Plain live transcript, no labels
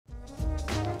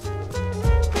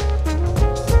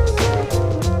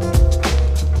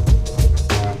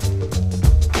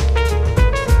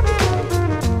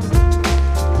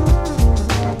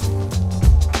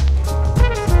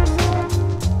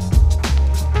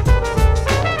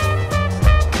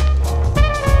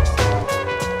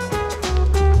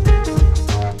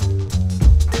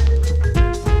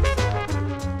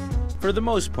For the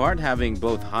most part, having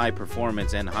both high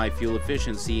performance and high fuel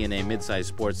efficiency in a midsize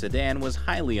sports sedan was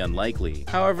highly unlikely.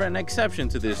 However, an exception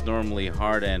to this normally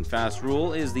hard and fast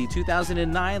rule is the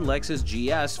 2009 Lexus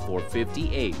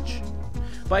GS450h.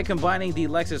 By combining the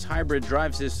Lexus hybrid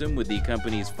drive system with the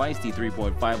company's feisty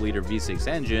 3.5-liter V6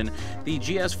 engine, the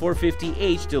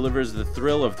GS450h delivers the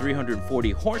thrill of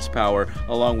 340 horsepower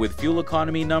along with fuel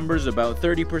economy numbers about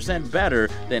 30% better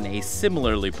than a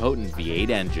similarly potent V8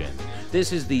 engine.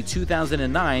 This is the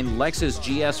 2009 Lexus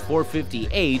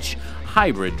GS450h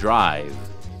hybrid drive.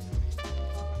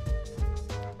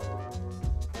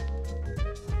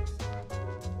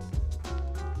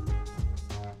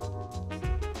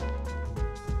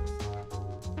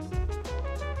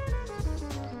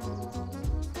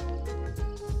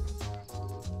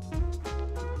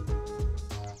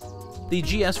 The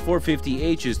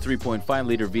GS450h's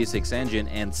 3.5-liter V6 engine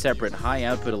and separate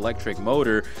high-output electric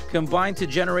motor combine to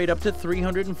generate up to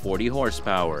 340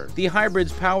 horsepower. The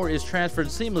hybrid's power is transferred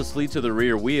seamlessly to the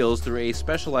rear wheels through a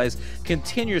specialized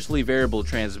continuously variable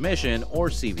transmission, or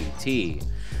CVT.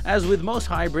 As with most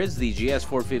hybrids, the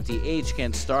GS450h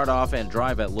can start off and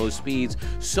drive at low speeds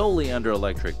solely under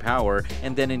electric power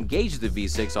and then engage the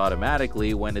V6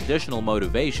 automatically when additional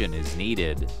motivation is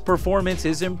needed. Performance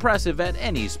is impressive at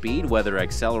any speed, whether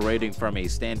accelerating from a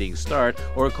standing start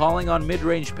or calling on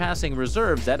mid-range passing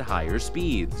reserves at higher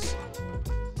speeds.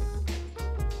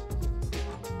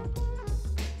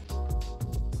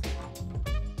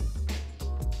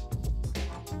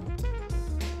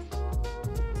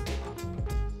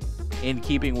 In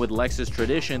keeping with Lexus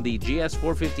tradition, the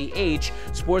GS450h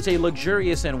sports a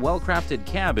luxurious and well-crafted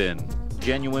cabin.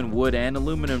 Genuine wood and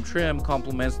aluminum trim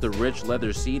complements the rich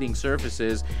leather seating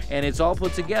surfaces, and it's all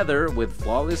put together with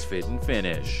flawless fit and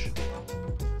finish.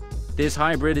 This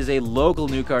hybrid is a local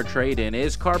new car trade-in,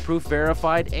 is CarProof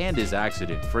verified, and is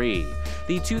accident-free.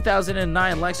 The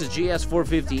 2009 Lexus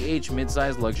GS450h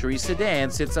midsize luxury sedan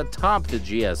sits atop the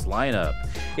GS lineup.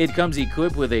 It comes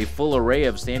equipped with a full array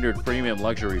of standard premium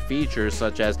luxury features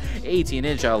such as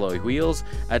 18-inch alloy wheels,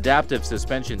 adaptive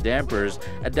suspension dampers,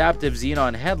 adaptive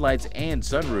xenon headlights, and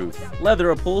sunroof.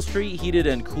 Leather upholstery, heated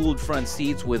and cooled front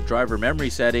seats with driver memory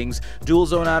settings,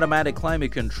 dual-zone automatic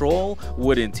climate control,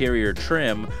 wood interior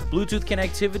trim, Bluetooth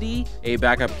connectivity, a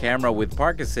backup camera with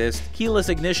park assist, keyless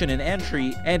ignition and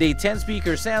entry, and a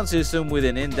 10-speaker sound system with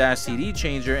an in-dash CD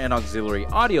changer and auxiliary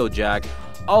audio jack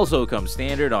also comes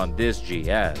standard on this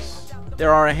GS.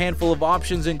 There are a handful of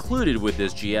options included with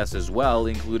this GS as well,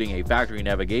 including a factory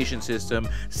navigation system,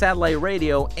 satellite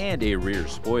radio, and a rear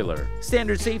spoiler.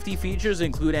 Standard safety features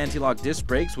include anti-lock disc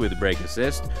brakes with brake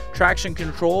assist, traction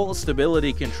control,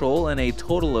 stability control, and a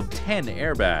total of 10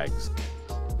 airbags.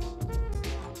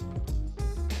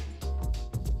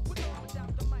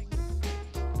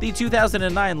 The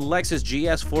 2009 Lexus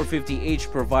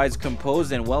GS450h provides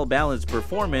composed and well-balanced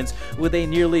performance with a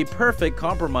nearly perfect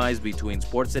compromise between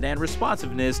sports sedan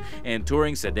responsiveness and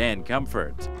touring sedan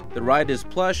comfort. The ride is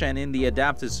plush, and in the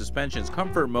adaptive suspension's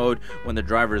comfort mode, when the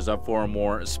driver is up for a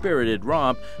more spirited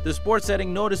romp, the sports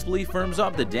setting noticeably firms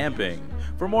up the damping.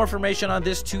 For more information on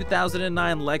this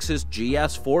 2009 Lexus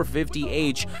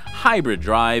GS450h hybrid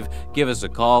drive, give us a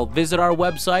call, visit our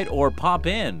website, or pop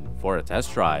in for a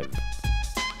test drive.